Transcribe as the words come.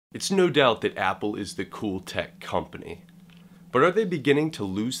It's no doubt that Apple is the cool tech company. But are they beginning to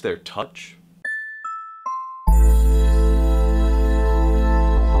lose their touch?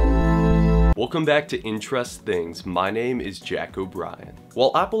 Welcome back to Interesthings. My name is Jack O'Brien.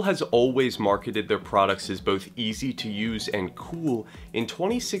 While Apple has always marketed their products as both easy to use and cool, in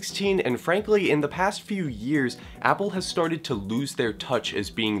 2016 and frankly in the past few years, Apple has started to lose their touch as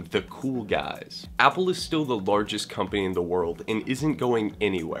being the cool guys. Apple is still the largest company in the world and isn't going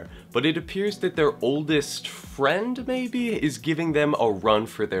anywhere, but it appears that their oldest friend maybe is giving them a run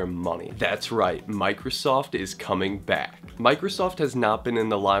for their money. That's right, Microsoft is coming back. Microsoft has not been in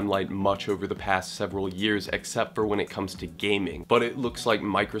the limelight much over the past several years except for when it comes to gaming, but it looks like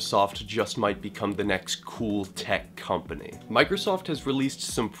Microsoft just might become the next cool tech company. Microsoft has released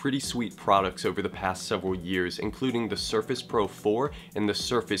some pretty sweet products over the past several years, including the Surface Pro 4 and the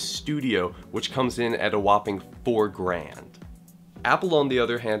Surface Studio, which comes in at a whopping $4,000. Apple, on the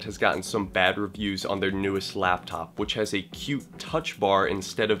other hand, has gotten some bad reviews on their newest laptop, which has a cute touch bar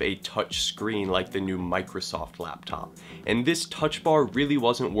instead of a touch screen like the new Microsoft laptop. And this touch bar really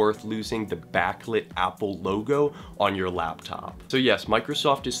wasn't worth losing the backlit Apple logo on your laptop. So yes,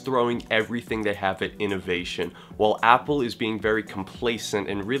 Microsoft is throwing everything they have at innovation, while Apple is being very complacent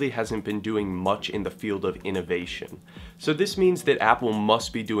and really hasn't been doing much in the field of innovation. So this means that Apple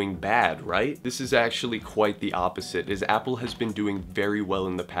must be doing bad, right? This is actually quite the opposite, as Apple has been doing very well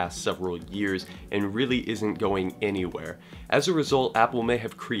in the past several years and really isn't going anywhere. As a result, Apple may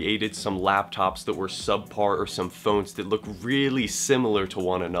have created some laptops that were subpar or some phones that look really similar to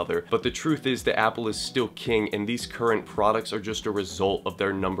one another, but the truth is that Apple is still king and these current products are just a result of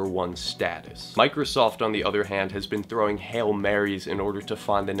their #1 status. Microsoft, on the other hand, has been throwing Hail Marys in order to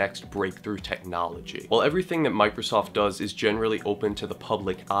find the next breakthrough technology. While everything that Microsoft does is generally open to the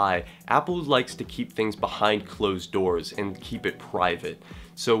public eye, Apple likes to keep things behind closed doors and keep it private.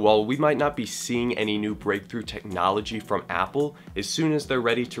 So while we might not be seeing any new breakthrough technology from Apple, as soon as they're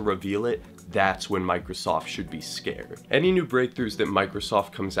ready to reveal it, that's when Microsoft should be scared. Any new breakthroughs that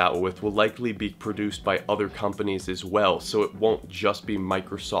Microsoft comes out with will likely be produced by other companies as well, so it won't just be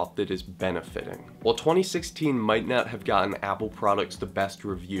Microsoft that is benefiting. While 2016 might not have gotten Apple products the best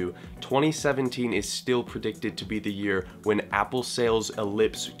review, 2017 is still predicted to be the year when Apple sales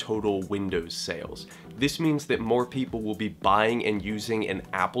eclipse total Windows sales. This means that more people will be buying and using an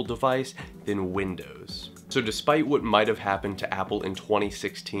Apple device than Windows. So despite what might have happened to Apple in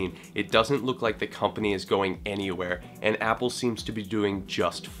 2016, it doesn't look like the company is going anywhere, and Apple seems to be doing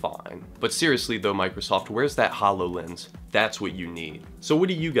just fine. But seriously though, Microsoft, where's that HoloLens? That's what you need. So what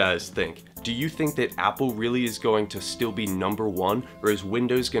do you guys think? Do you think that Apple really is going to still be #1, or is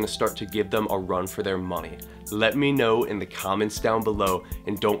Windows going to start to give them a run for their money? Let me know in the comments down below,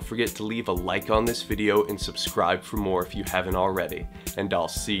 and don't forget to leave a like on this video and subscribe for more if you haven't already. And I'll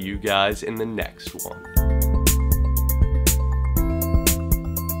see you guys in the next one.